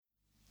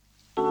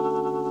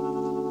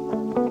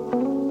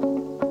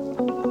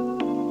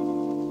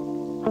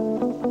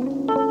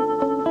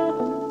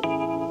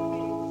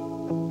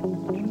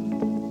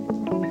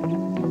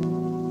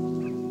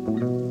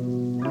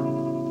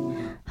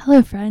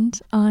Hello, friend.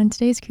 On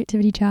today's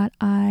creativity chat,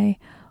 I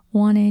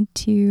wanted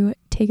to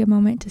take a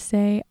moment to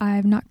say I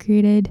have not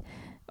created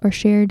or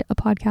shared a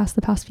podcast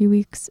the past few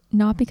weeks,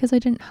 not because I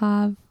didn't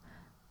have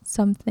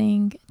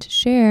something to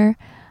share.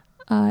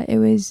 It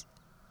was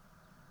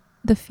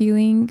the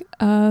feeling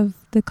of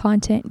the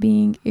content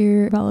being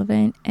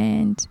irrelevant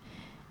and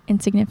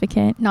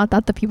insignificant. Not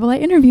that the people I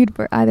interviewed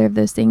were either of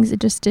those things.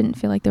 It just didn't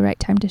feel like the right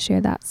time to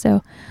share that.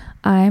 So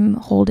I'm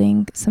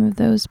holding some of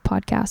those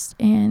podcasts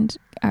and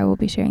I will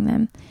be sharing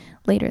them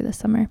later this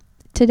summer.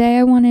 Today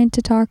I wanted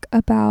to talk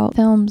about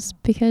films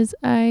because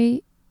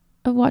I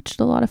have watched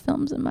a lot of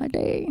films in my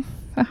day.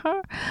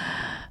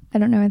 I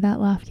don't know where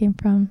that laugh came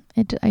from.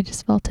 I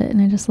just felt it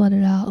and I just let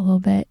it out a little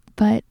bit.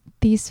 But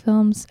these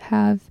films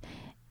have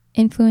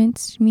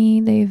influenced me.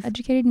 They've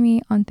educated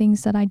me on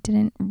things that I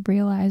didn't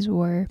realize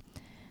were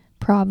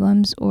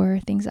problems or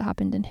things that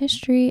happened in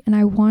history. And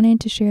I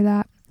wanted to share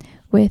that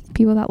with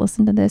people that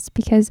listen to this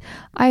because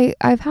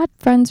I've had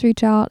friends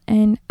reach out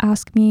and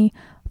ask me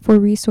for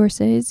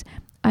resources.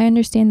 I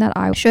understand that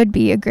I should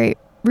be a great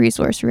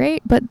resource,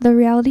 right? But the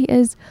reality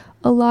is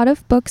a lot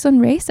of books on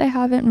race I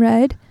haven't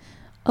read.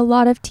 A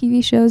lot of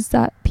TV shows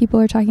that people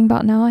are talking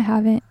about now I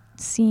haven't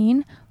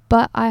seen,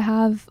 but I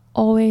have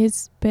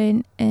always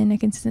been in a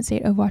consistent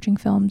state of watching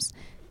films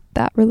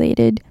that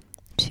related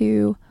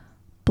to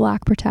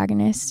Black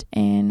protagonists,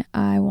 and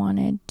I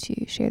wanted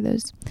to share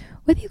those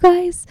with you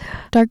guys.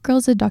 Dark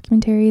Girls, a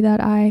documentary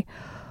that I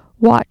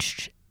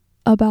watched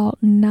about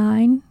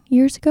 9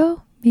 years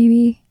ago,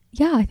 maybe.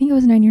 Yeah, I think it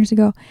was 9 years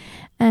ago.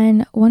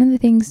 And one of the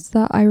things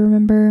that I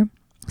remember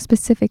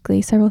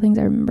specifically, several things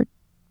I remember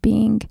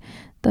being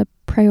the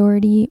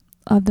priority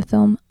of the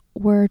film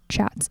were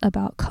chats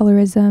about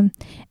colorism.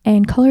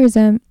 And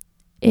colorism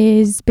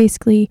is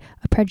basically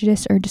a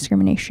prejudice or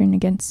discrimination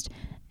against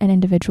an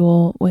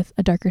individual with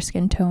a darker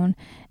skin tone,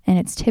 and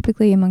it's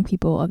typically among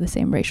people of the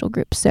same racial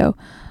group. So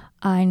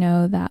I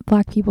know that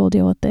Black people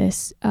deal with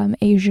this,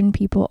 Asian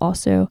people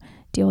also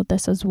deal with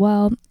this as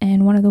well,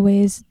 and one of the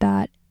ways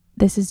that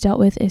this is dealt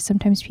with is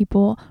sometimes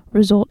people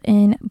result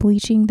in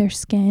bleaching their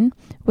skin,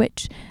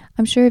 which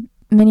I'm sure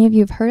many of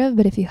you have heard of,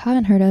 but if you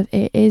haven't heard of,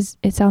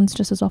 it sounds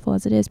just as awful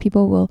as it is.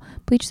 People will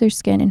bleach their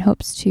skin in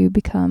hopes to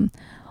become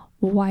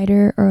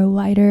whiter or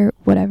lighter,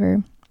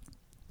 whatever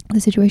the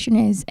situation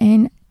is.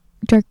 And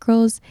Dark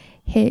Girls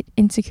hit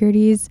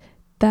insecurities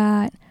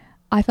that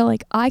I felt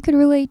like I could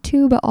relate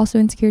to, but also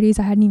insecurities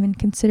I hadn't even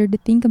considered to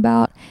think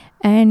about.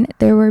 And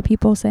there were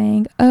people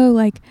saying, oh,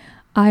 like,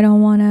 I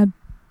don't want to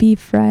be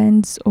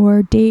friends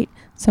or date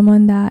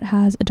someone that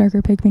has a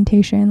darker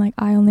pigmentation. Like,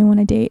 I only want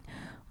to date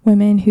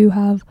women who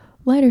have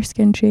lighter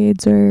skin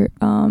shades or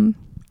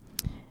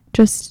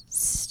just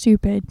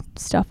stupid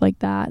stuff like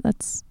that.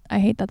 I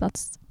hate that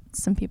that's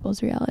some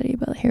people's reality,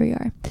 but here we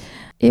are.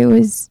 It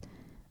was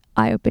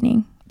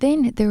eye-opening.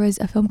 Then there was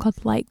a film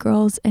called Light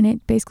Girls, and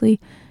it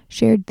basically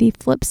shared the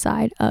flip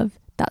side of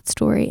that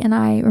story. And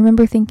I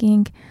remember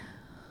thinking,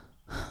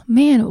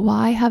 man,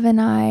 why haven't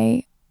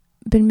I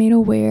been made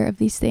aware of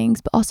these things?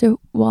 But also,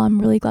 well,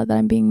 I'm really glad that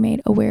I'm being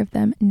made aware of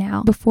them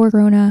now. Before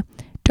Corona,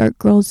 Dark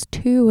Girls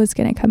 2 was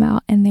going to come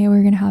out, and they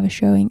were going to have a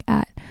showing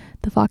at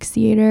the Fox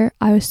Theater.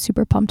 I was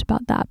super pumped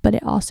about that, but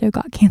it also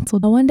got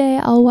canceled. But one day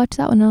I'll watch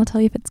that one and I'll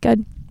tell you if it's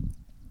good.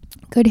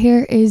 Good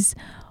Hair is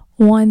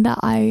one that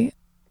I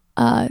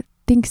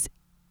think's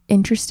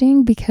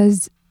interesting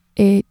because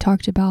it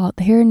talked about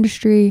the hair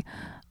industry,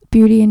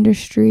 beauty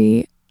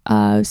industry,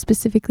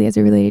 specifically as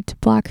it related to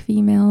Black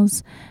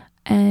females.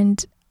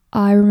 And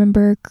I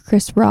remember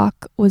Chris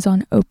Rock was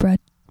on Oprah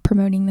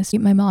promoting this.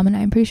 My mom and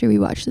I'm pretty sure we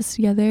watched this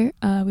together.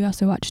 We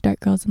also watched Dark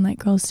Girls and Light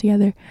Girls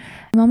together.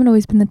 My mom had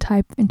always been the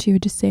type, and she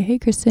would just say, hey,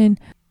 Kristen,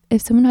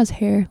 if someone has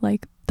hair,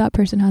 like, that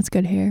person has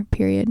good hair,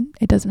 period.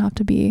 It doesn't have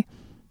to be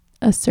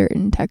a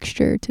certain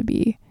texture to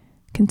be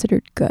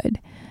considered good.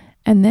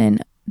 And then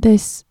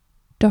this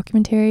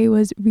documentary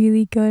was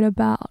really good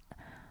about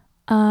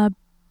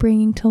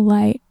bringing to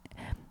light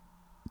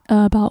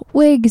about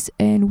wigs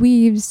and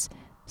weaves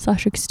 /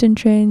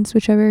 extensions,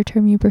 whichever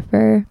term you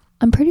prefer.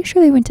 I'm pretty sure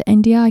they went to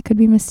India, I could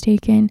be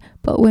mistaken,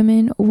 but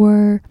women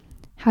were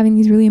having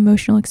these really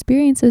emotional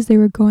experiences. They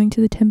were going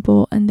to the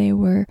temple and they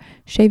were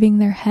shaving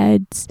their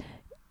heads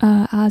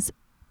as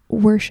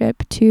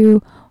worship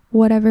to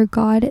whatever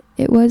god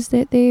it was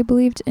that they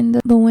believed in.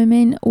 The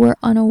women were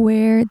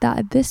unaware that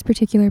at this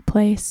particular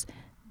place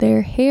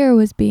their hair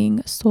was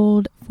being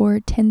sold for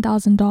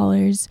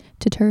 $10,000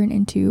 to turn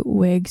into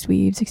wigs,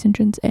 weaves,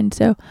 extensions. And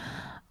so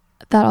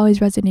that always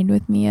resonated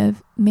with me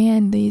of,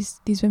 man, these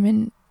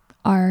women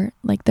are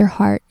like, their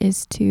heart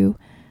is to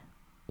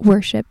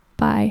worship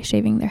by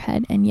shaving their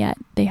head, and yet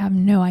they have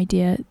no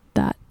idea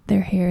that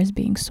their hair is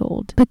being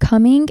sold.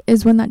 Becoming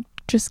is one that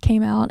just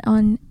came out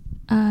on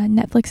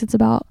Netflix. It's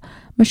about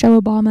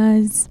Michelle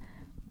Obama's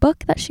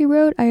book that she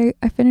wrote. I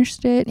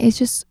finished it. It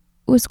just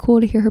was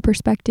cool to hear her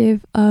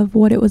perspective of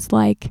what it was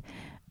like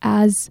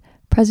as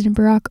President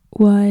Barack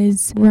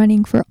was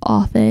running for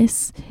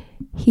office.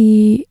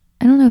 I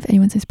don't know if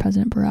anyone says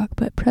President Barack,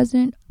 but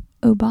President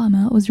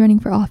Obama was running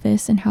for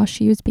office and how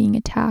she was being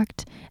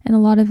attacked, and a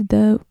lot of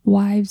the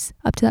wives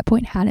up to that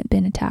point hadn't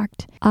been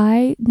attacked.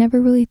 I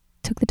never really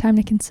took the time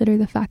to consider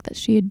the fact that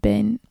she had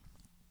been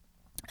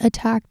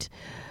attacked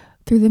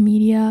through the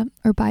media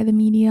or by the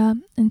media,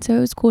 and so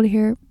it was cool to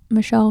hear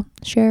Michelle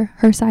share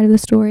her side of the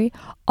story.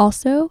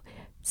 Also,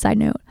 side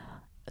note,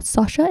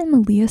 Sasha and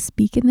Malia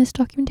speak in this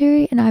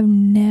documentary, and I've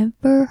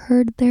never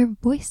heard their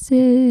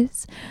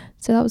voices,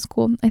 so that was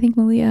cool. I think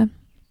Malia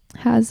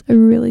has a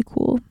really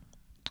cool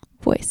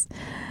voice.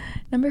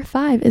 Number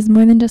 5 is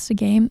More Than Just a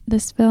Game.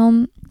 This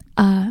film,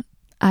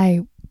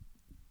 it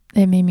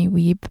made me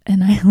weep,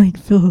 and I like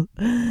feel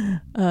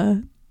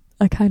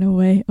a kind of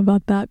way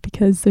about that,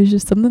 because there's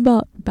just something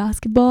about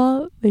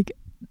basketball, like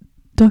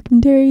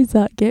documentaries,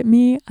 that get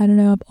me. I don't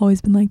know, I've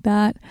always been like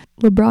that.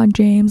 LeBron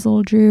James,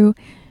 Lil Drew,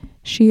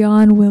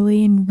 Shion,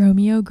 Willie, and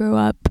Romeo grow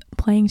up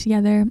playing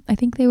together. I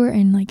think they were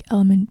in like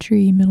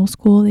elementary, middle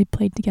school, they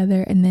played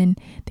together, and then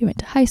they went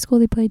to high school,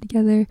 they played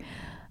together,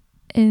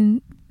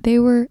 and they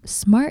were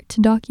smart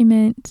to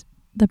document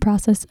the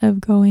process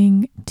of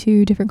going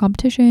to different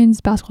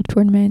competitions, basketball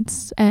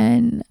tournaments,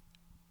 and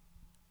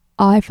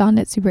I found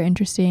it super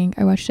interesting.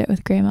 I watched it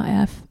with Grandma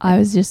F. I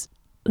was just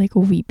like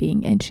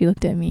weeping, and she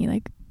looked at me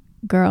like,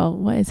 girl,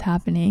 what is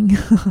happening?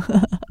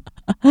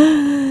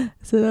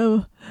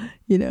 So,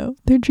 you know,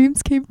 their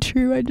dreams came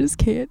true. I just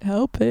can't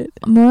help it.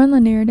 More on the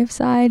narrative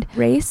side,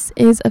 Race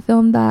is a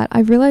film that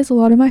I've realized a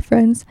lot of my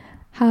friends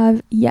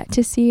have yet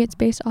to see. It's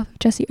based off of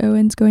Jesse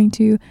Owens going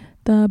to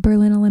the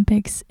Berlin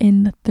Olympics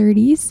in the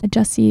 30s.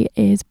 Jesse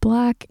is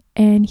black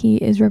and he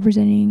is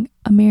representing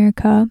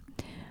America,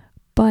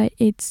 but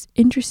it's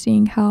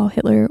interesting how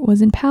Hitler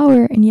was in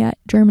power, and yet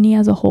Germany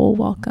as a whole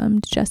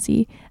welcomed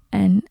Jesse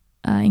and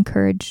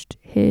encouraged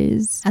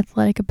his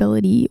athletic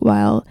ability,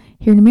 while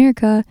here in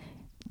America,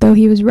 though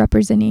he was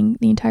representing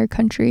the entire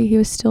country, he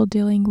was still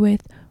dealing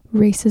with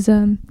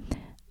racism,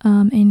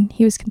 and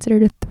he was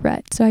considered a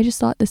threat. So I just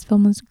thought this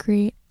film was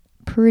great.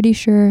 Pretty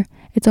sure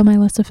it's on my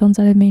list of films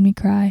that have made me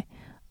cry.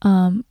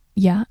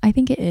 Yeah, I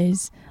think it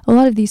is. A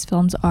lot of these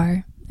films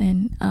are,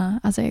 and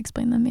as I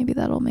explain them, maybe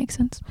that'll make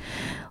sense.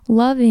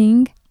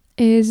 Loving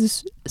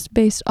is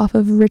based off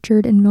of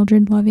Richard and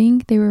Mildred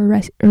Loving. They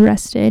were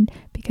arrested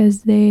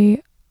because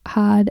they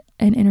had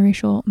an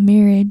interracial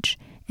marriage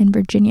in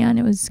Virginia, and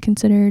it was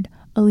considered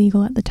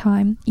illegal at the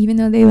time. Even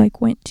though they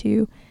like went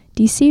to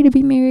DC to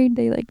be married,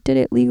 they like did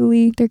it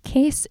legally. Their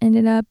case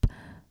ended up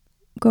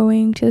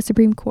going to the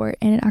Supreme Court,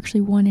 and it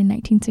actually won in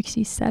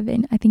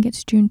 1967. I think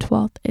it's June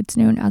 12th. It's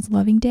known as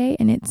Loving Day,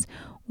 and it's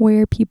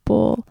where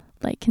people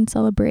like can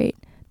celebrate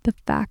the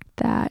fact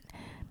that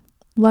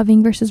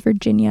Loving versus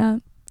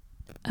Virginia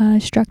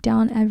struck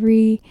down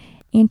every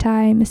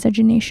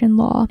anti-miscegenation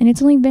law, and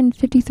it's only been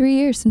 53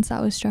 years since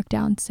that was struck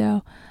down.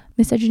 So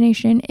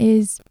miscegenation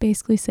is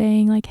basically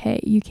saying like, hey,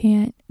 you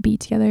can't be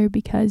together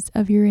because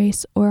of your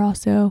race, or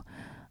also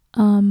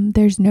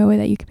there's no way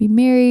that you could be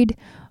married,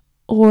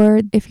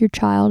 or if your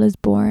child is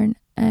born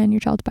and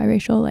your child's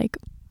biracial, like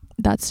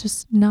that's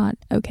just not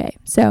okay.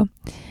 So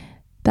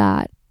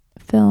that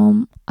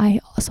film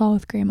I saw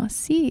with Grandma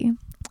C.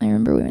 I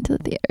remember we went to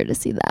the theater to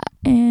see that,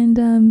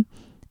 and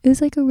it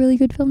was like a really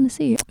good film to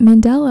see.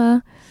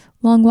 Mandela,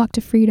 Long Walk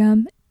to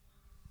Freedom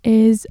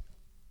is,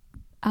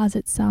 as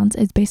it sounds,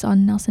 is based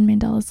on Nelson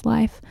Mandela's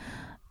life,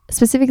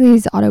 specifically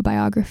his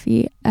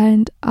autobiography,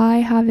 and I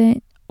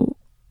haven't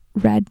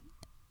read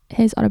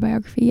his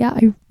autobiography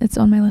yet. It's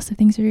on my list of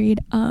things to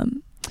read.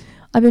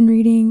 I've been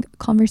reading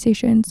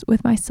Conversations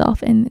with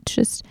Myself, and it's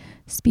just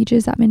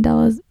speeches that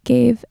Mandela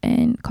gave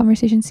and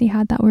conversations he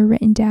had that were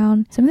written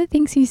down. Some of the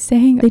things he's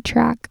saying, they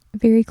track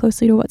very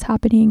closely to what's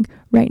happening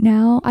right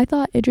now. I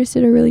thought Idris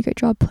did a really great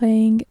job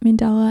playing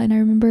Mandela, and I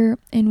remember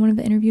in one of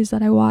the interviews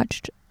that I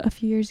watched a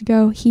few years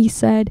ago, he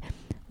said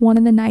one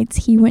of the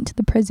nights he went to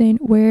the prison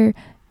where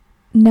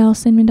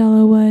Nelson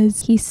Mandela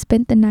was, he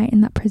spent the night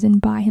in that prison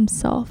by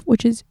himself,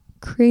 which is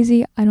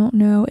crazy. I don't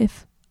know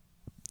if,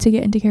 to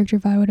get into character,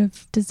 if I would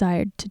have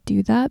desired to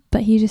do that,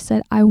 but he just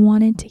said, I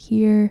wanted to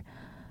hear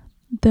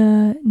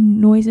the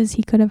noises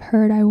he could have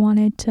heard. I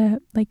wanted to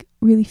like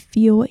really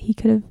feel what he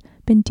could have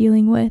been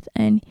dealing with,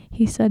 and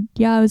he said,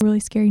 yeah, it was a really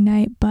scary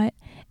night, but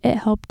it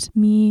helped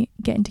me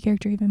get into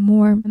character even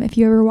more. If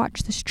you ever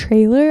watch this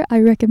trailer, I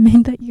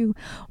recommend that you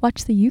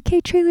watch the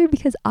UK trailer,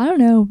 because I don't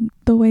know,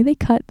 the way they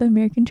cut the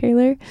American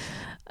trailer,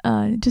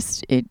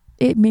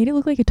 it made it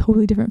look like a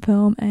totally different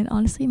film, and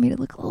honestly it made it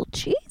look a little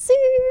cheesy,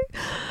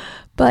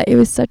 but it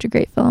was such a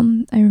great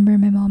film. I remember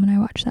my mom and I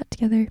watched that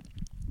together.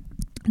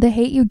 The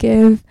Hate U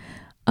Give,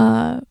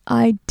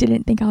 I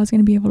didn't think I was going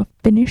to be able to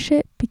finish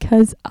it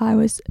because I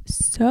was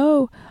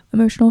so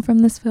emotional from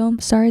this film.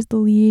 Star is the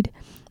lead,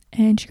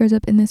 and she grows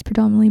up in this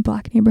predominantly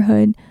black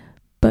neighborhood,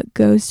 but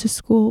goes to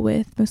school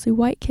with mostly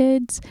white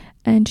kids,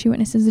 and she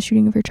witnesses the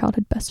shooting of her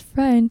childhood best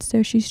friend,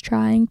 so she's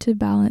trying to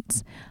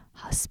balance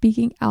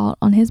speaking out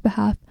on his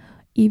behalf,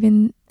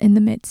 even in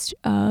the midst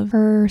of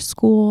her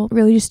school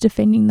really just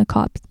defending the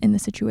cops in the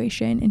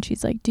situation. And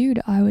she's like, dude,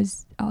 I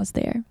was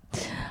there.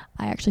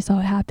 I actually saw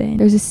it happen.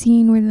 There's a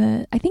scene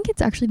where I think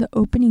it's actually the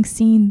opening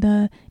scene,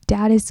 the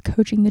dad is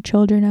coaching the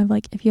children of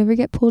like, if you ever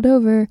get pulled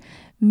over,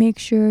 make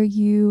sure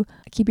you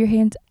keep your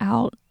hands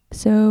out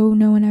so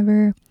no one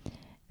ever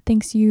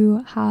thinks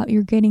you're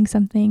getting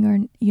something or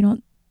you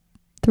don't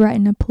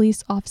threaten a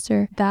police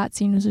officer. That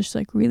scene was just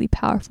like really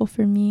powerful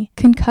for me.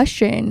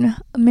 Concussion.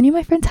 Many of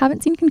my friends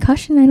haven't seen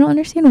Concussion. I don't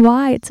understand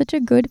why. It's such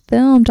a good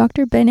film.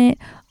 Dr. Bennett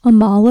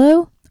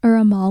Omalu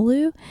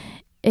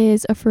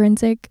is a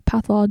forensic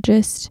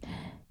pathologist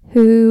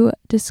who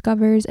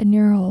discovers a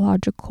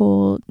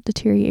neurological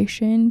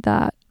deterioration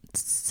that's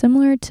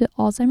similar to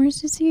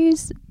Alzheimer's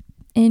disease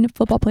in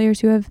football players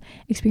who have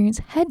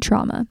experienced head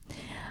trauma.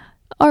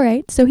 All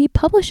right, so he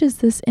publishes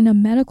this in a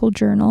medical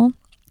journal,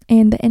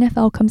 and the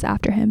NFL comes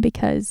after him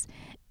because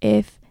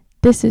if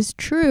this is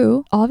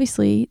true,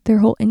 obviously their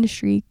whole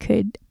industry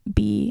could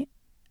be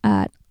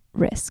at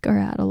risk or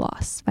at a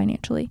loss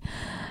financially.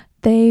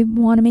 They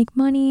want to make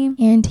money,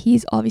 and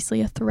he's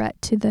obviously a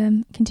threat to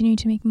them continuing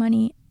to make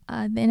money.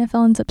 The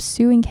NFL ends up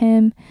suing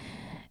him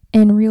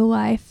in real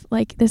life.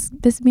 Like, this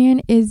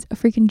man is a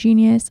freaking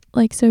genius.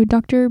 Like, so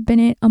Dr.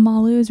 Bennett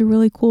Omalu is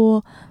really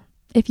cool.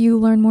 If you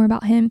learn more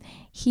about him,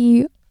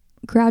 he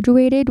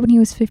graduated when he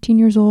was 15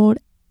 years old,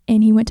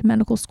 and he went to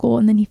medical school,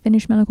 and then he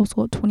finished medical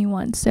school at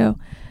 21. So,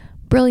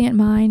 brilliant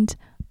mind.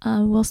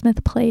 Will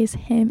Smith plays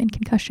him in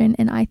Concussion,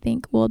 and I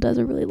think Will does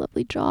a really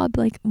lovely job.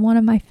 Like, one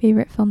of my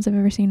favorite films I've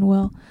ever seen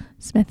Will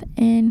Smith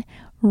in.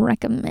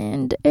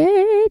 Recommend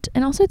it.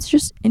 And also, it's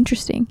just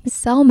interesting.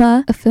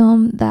 Selma, a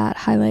film that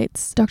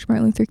highlights Dr.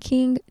 Martin Luther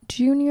King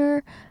Jr.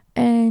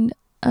 and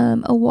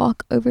a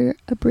walk over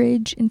a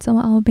bridge in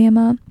Selma,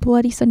 Alabama.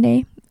 Bloody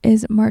Sunday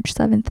is March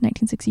 7th,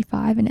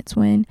 1965, and it's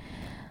when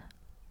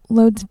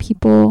loads of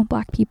people,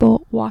 black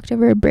people, walked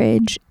over a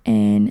bridge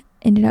and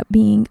ended up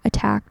being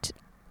attacked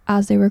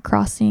as they were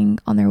crossing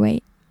on their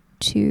way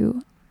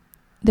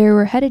they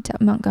were headed to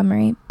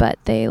Montgomery, but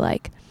they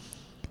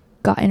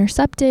got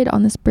intercepted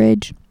on this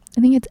bridge.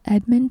 I think it's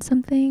Edmund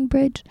something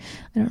bridge.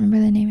 I don't remember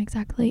the name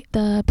exactly.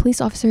 The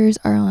police officers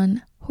are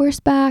on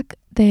horseback.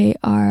 They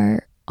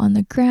are on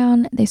the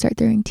ground. They start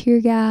throwing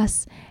tear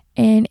gas,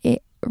 and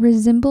it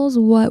resembles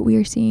what we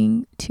are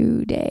seeing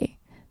today,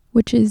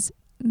 which is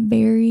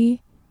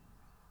very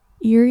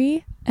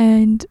eerie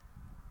and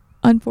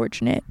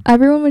unfortunate.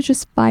 Everyone was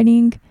just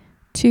fighting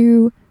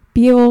to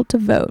be able to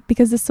vote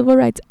because the Civil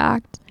Rights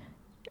Act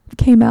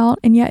came out,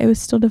 and yet it was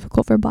still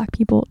difficult for black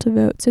people to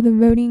vote. So the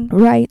Voting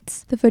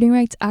Rights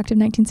Act of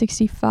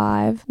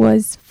 1965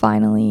 was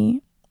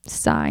finally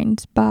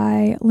signed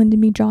by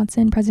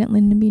President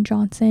Lyndon B.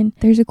 Johnson.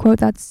 There's a quote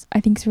that's, I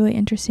think, is really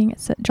interesting.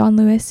 It's John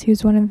Lewis,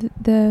 who's one of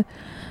the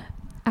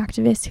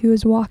activists who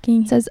was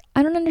walking, says,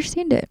 "I don't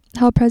understand it.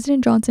 How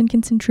President Johnson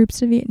can send troops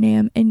to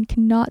Vietnam and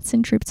cannot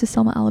send troops to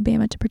Selma,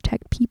 Alabama to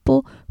protect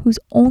people whose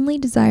only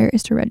desire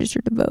is to register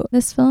to vote."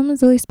 This film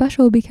is really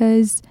special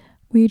because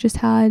we just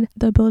had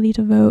the ability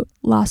to vote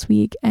last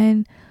week,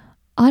 and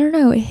I don't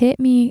know, it hit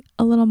me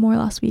a little more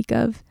last week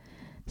of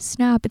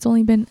snap. It's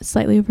only been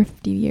slightly over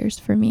 50 years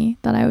for me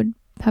that I would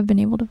have been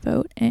able to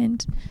vote,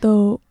 and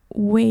the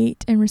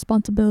weight and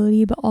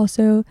responsibility, but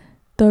also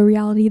the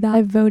reality that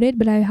I've voted,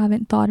 but I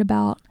haven't thought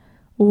about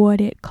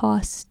what it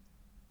costs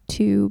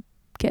to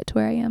get to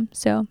where I am.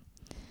 So,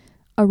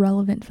 a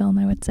relevant film,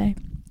 I would say.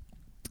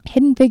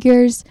 Hidden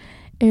Figures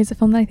is a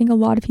film that I think a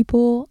lot of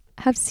people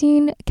have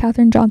seen.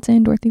 Katherine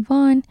Johnson, Dorothy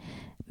Vaughan,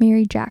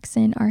 Mary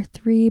Jackson are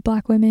 3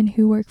 black women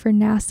who work for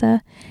NASA,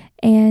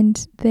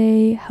 and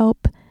they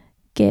help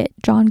get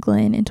John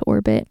Glenn into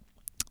orbit.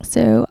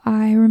 So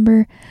I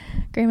remember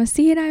Grandma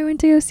C and I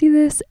went to go see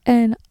this,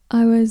 and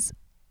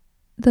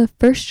the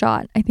first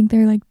shot, I think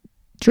they're they're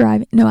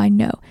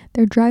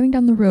driving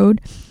down the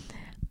road,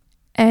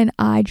 and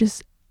I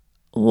just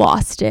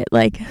lost it.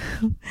 I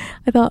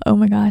thought, oh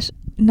my gosh,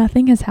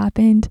 nothing has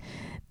happened.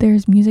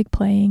 There's music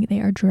playing, they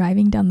are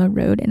driving down the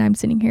road, and I'm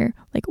sitting here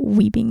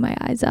weeping my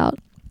eyes out.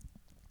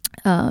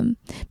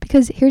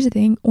 Because here's the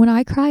thing, when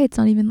I cry, it's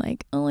not even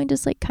I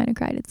just kind of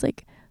cried. It's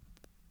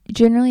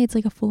generally it's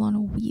a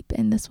full-on weep,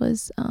 and this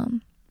was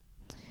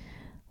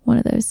one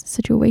of those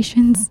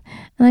situations.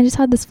 And I just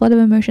had this flood of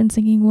emotions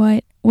thinking,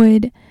 what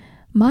would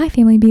my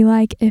family be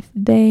like if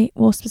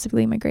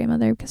specifically my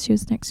grandmother, because she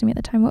was next to me at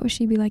the time, what would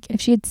she be like if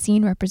she had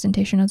seen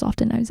representation as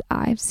often as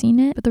I've seen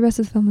it? But the rest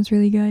of the film was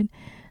really good.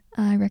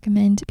 I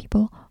recommend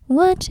people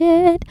watch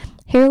it.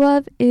 Hair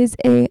Love is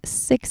a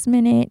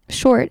 6-minute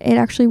short. It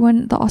actually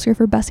won the Oscar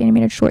for Best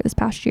Animated Short this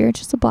past year. It's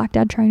just a black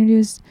dad trying to do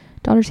his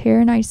daughter's hair,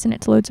 and I sent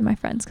it to loads of my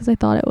friends because I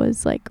thought it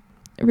was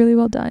really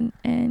well done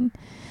and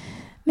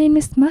made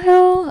me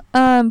smile.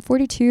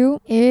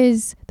 42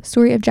 is the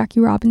story of Jackie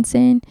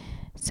Robinson.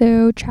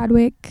 So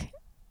Chadwick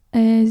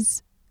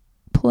is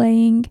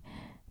playing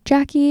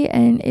Jackie,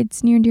 and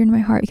it's near and dear to my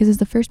heart because it's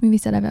the first movie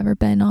set I've ever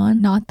been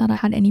on. Not that I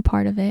had any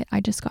part of it,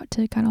 I just got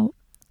to kind of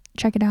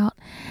check it out,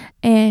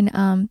 and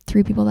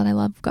 3 people that I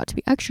love got to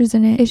be extras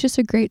in it. It's just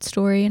a great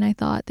story, and I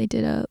thought they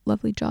did a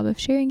lovely job of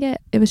sharing it.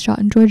 It was shot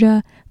in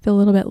Georgia. I feel a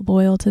little bit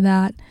loyal to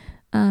that.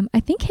 I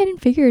think Hidden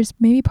Figures,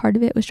 maybe part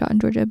of it was shot in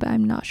Georgia, but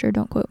I'm not sure.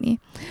 Don't quote me.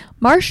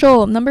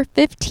 Marshall, number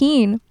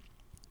 15.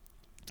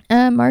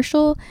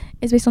 Marshall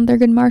is based on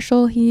Thurgood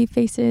Marshall. He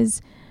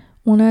faces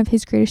one of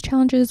his greatest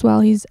challenges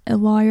while he's a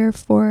lawyer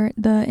for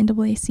the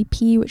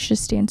NAACP, which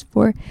just stands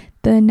for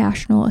the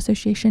National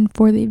Association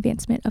for the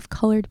Advancement of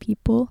Colored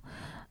People.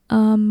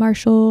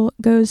 Marshall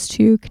goes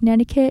to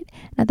Connecticut.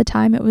 At the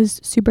time, it was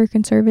super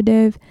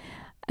conservative,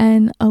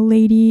 and a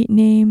lady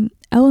named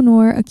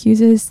Eleanor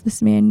accuses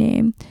this man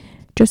named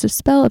Joseph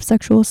Spell of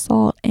sexual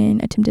assault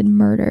and attempted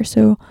murder.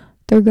 So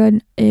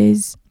Thurgood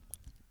is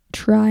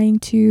trying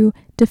to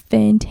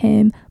defend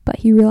him, but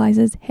he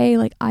realizes, hey,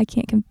 like, I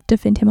can't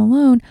defend him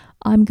alone.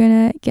 I'm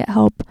going to get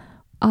help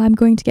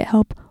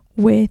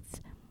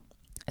with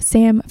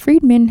Sam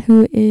Friedman,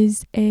 who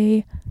is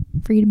a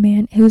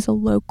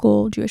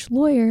local Jewish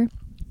lawyer,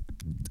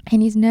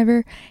 and he's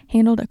never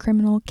handled a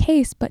criminal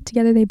case, but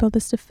together they build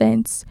this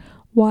defense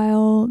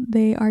while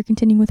they are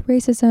contending with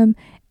racism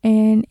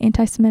and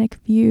anti-Semitic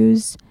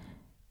views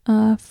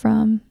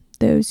from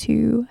those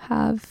who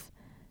have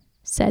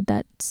said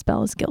that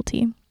Spell is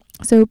guilty.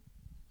 So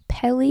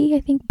Pelé,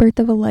 I think Birth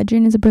of a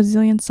Legend, is a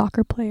Brazilian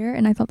soccer player,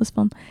 and I thought this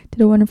film did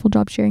a wonderful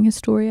job sharing his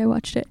story. I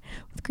watched it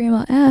with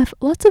Grandma F.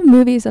 Lots of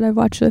movies that I've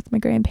watched with my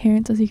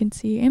grandparents, as you can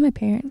see, and my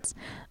parents.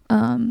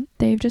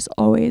 They've just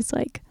always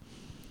like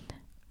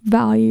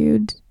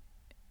valued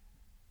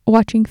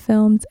watching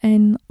films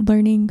and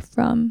learning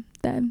from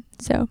them.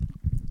 So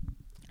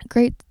a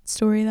great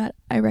story that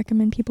I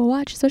recommend people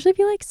watch, especially if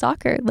you like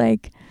soccer.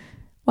 Like,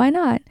 why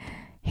not?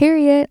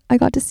 Harriet, I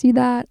got to see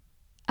that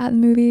at the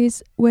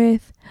movies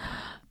with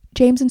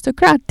James and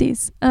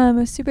Socrates. I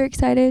was super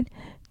excited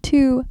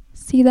to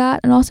see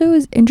that. And also it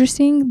was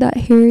interesting that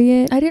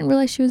Harriet, I didn't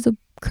realize she was a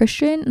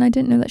Christian, and I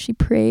didn't know that she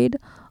prayed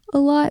a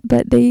lot,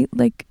 but they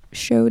like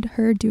showed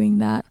her doing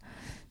that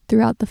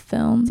throughout the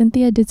film.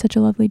 Cynthia did such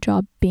a lovely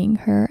job being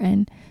her,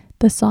 and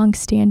the song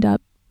Stand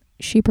Up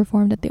she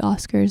performed at the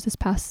Oscars this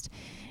past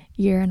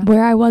year, and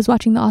where I was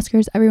watching the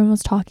Oscars, everyone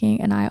was talking,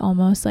 and I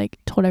almost like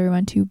told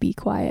everyone to be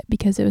quiet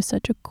because it was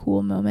such a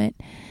cool moment.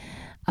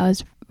 I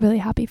was really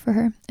happy for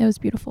her. It was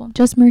beautiful.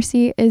 Just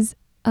Mercy is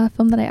a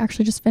film that I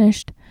actually just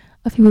finished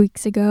a few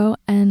weeks ago,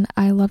 and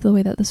I love the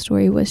way that the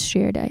story was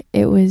shared.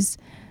 It's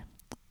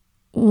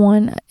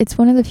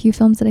one of the few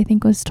films that I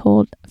think was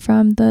told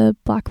from the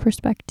Black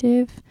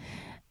perspective.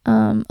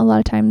 A lot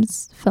of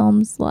times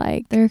films,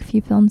 like, there are a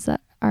few films that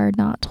are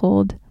not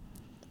told.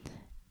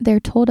 They're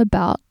told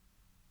about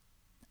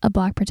a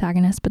Black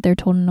protagonist, but they're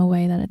told in a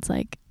way that it's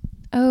like,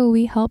 oh,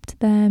 we helped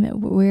them,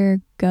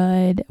 we're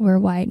good, we're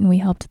white, and we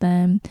helped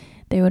them.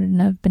 They wouldn't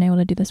have been able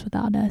to do this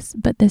without us.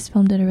 But this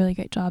film did a really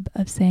great job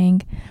of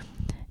saying,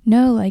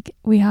 no, like,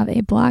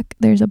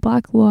 there's a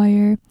Black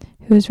lawyer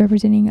who is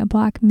representing a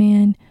Black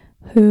man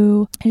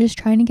who is just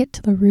trying to get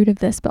to the root of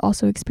this, but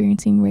also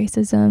experiencing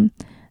racism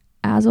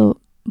as a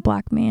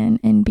Black man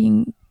and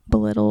being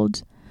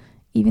belittled,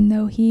 even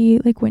though he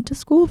like went to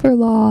school for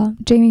law.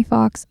 Jamie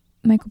Foxx,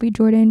 Michael B.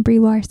 Jordan, Brie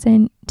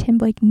Larson, Tim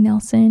Blake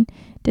Nelson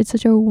did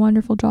such a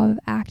wonderful job of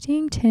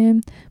acting.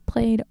 Tim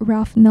played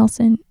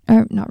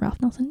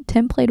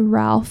Tim played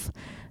Ralph,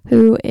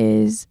 who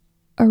is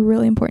a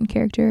really important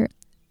character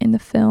in the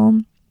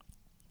film.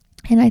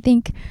 And I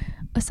think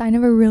a sign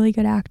of a really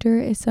good actor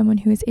is someone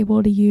who is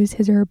able to use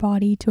his or her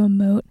body to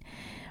emote.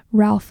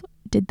 Ralph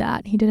did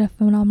that. He did a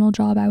phenomenal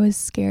job. I was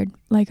scared.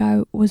 Like,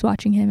 I was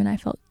watching him and I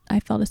felt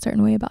a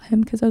certain way about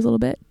him because I was a little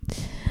bit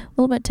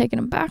taken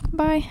aback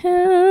by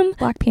him.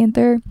 Black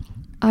Panther,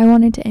 I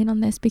wanted to end on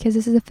this because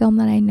this is a film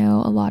that I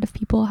know a lot of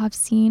people have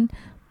seen,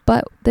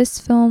 but this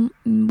film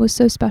was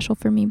so special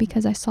for me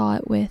because I saw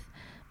it with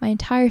my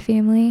entire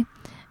family.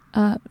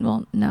 I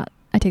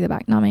take that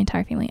back, not my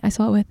entire family. I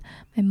saw it with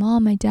my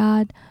mom, my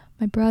dad,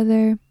 my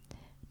brother,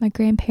 my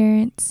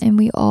grandparents, and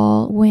we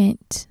all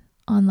went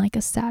on like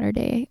a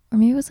Saturday, or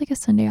maybe it was like a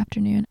Sunday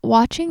afternoon.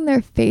 Watching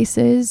their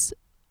faces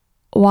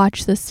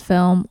watch this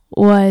film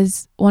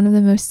was one of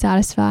the most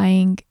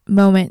satisfying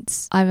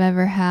moments I've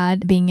ever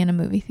had being in a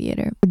movie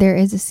theater. There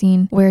is a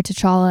scene where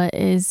T'Challa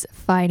is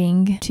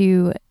fighting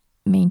to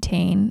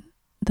maintain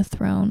the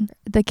throne.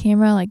 The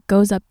camera like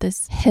goes up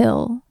this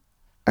hill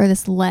or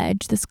this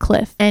ledge, this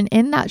cliff, and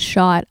in that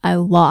shot I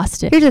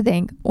lost it. Here's the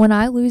thing, when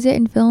I lose it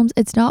in films,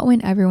 it's not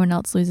when everyone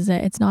else loses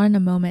it. It's not in a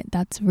moment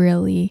that's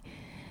really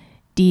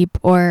deep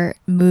or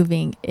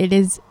moving. It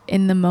is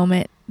in the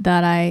moment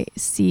that I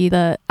see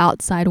the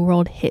outside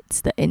world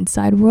hits the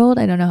inside world.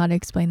 I don't know how to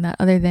explain that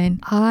other than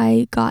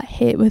I got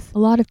hit with a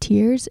lot of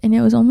tears, and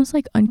it was almost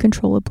like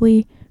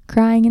uncontrollably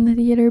crying in the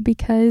theater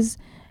because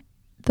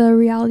the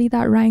reality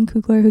that Ryan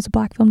Coogler, who's a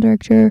Black film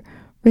director,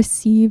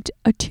 received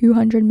a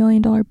 $200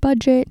 million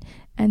budget,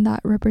 and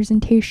that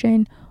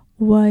representation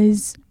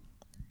was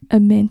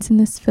immense in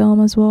this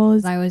film, as well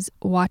as I was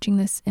watching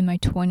this in my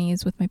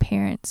 20s with my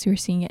parents who were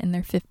seeing it in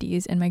their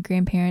 50s and my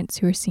grandparents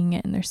who were seeing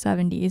it in their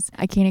 70s.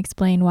 I can't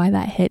explain why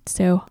that hit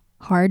so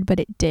hard, but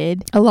it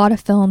did. A lot of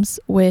films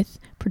with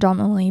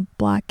predominantly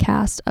Black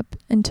cast up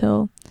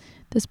until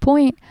this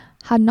point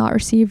had not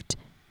received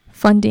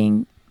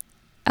funding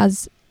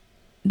as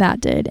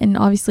that did. And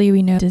obviously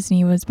we know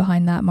Disney was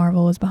behind that,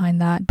 Marvel was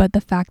behind that, but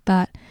the fact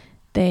that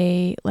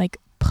they like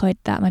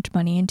put that much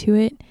money into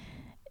it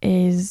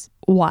is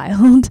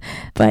wild.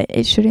 But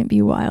it shouldn't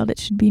be wild, it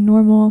should be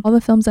normal. All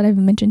the films that I've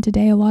mentioned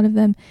today, a lot of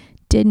them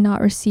did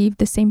not receive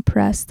the same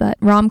press that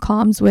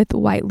rom-coms with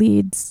white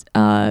leads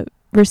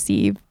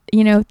receive.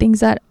 You know,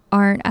 things that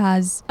aren't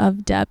as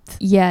of depth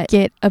yet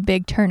get a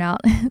big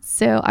turnout.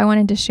 So I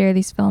wanted to share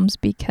these films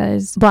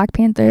because Black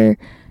Panther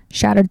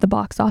shattered the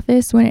box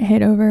office when it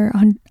hit over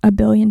 $1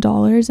 billion,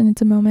 and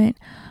it's a moment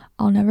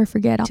I'll never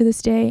forget. To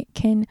this day,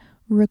 can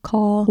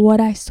recall what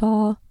I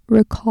saw,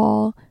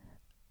 recall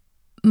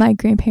my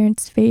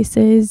grandparents'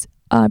 faces.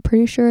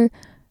 Pretty sure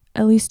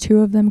at least 2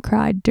 of them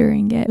cried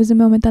during it. It was a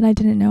moment that I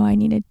didn't know I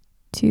needed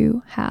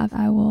to have.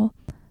 I will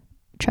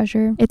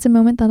treasure. It's a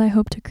moment that I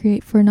hope to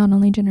create for not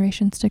only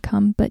generations to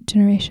come, but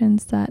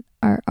generations that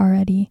are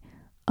already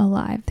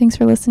alive. Thanks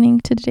for listening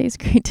to today's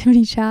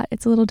creativity chat.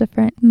 It's a little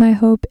different. My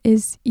hope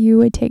is you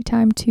would take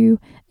time to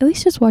at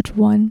least just watch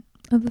one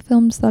of the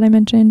films that I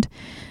mentioned.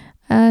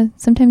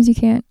 Sometimes you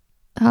can't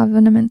have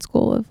an immense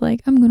goal of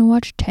like, I'm going to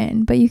watch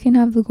 10, but you can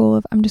have the goal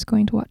of I'm just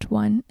going to watch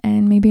one,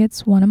 and maybe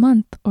it's one a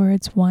month or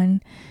it's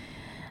one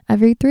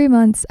every 3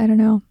 months. I don't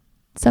know.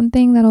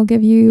 Something that'll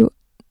give you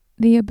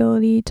the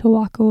ability to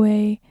walk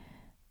away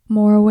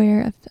more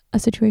aware of a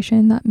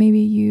situation that maybe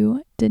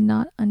you did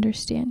not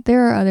understand.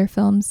 There are other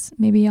films.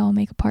 Maybe I'll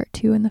make a part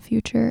 2 in the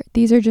future.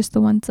 These are just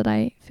the ones that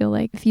I feel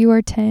like if you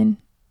are 10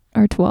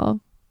 or 12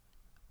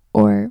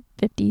 or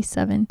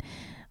 57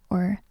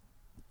 or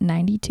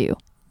 92,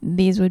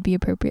 these would be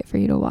appropriate for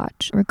you to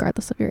watch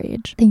regardless of your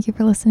age. Thank you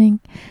for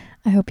listening.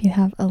 I hope you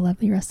have a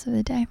lovely rest of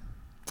the day.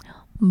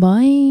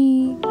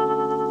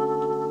 Bye.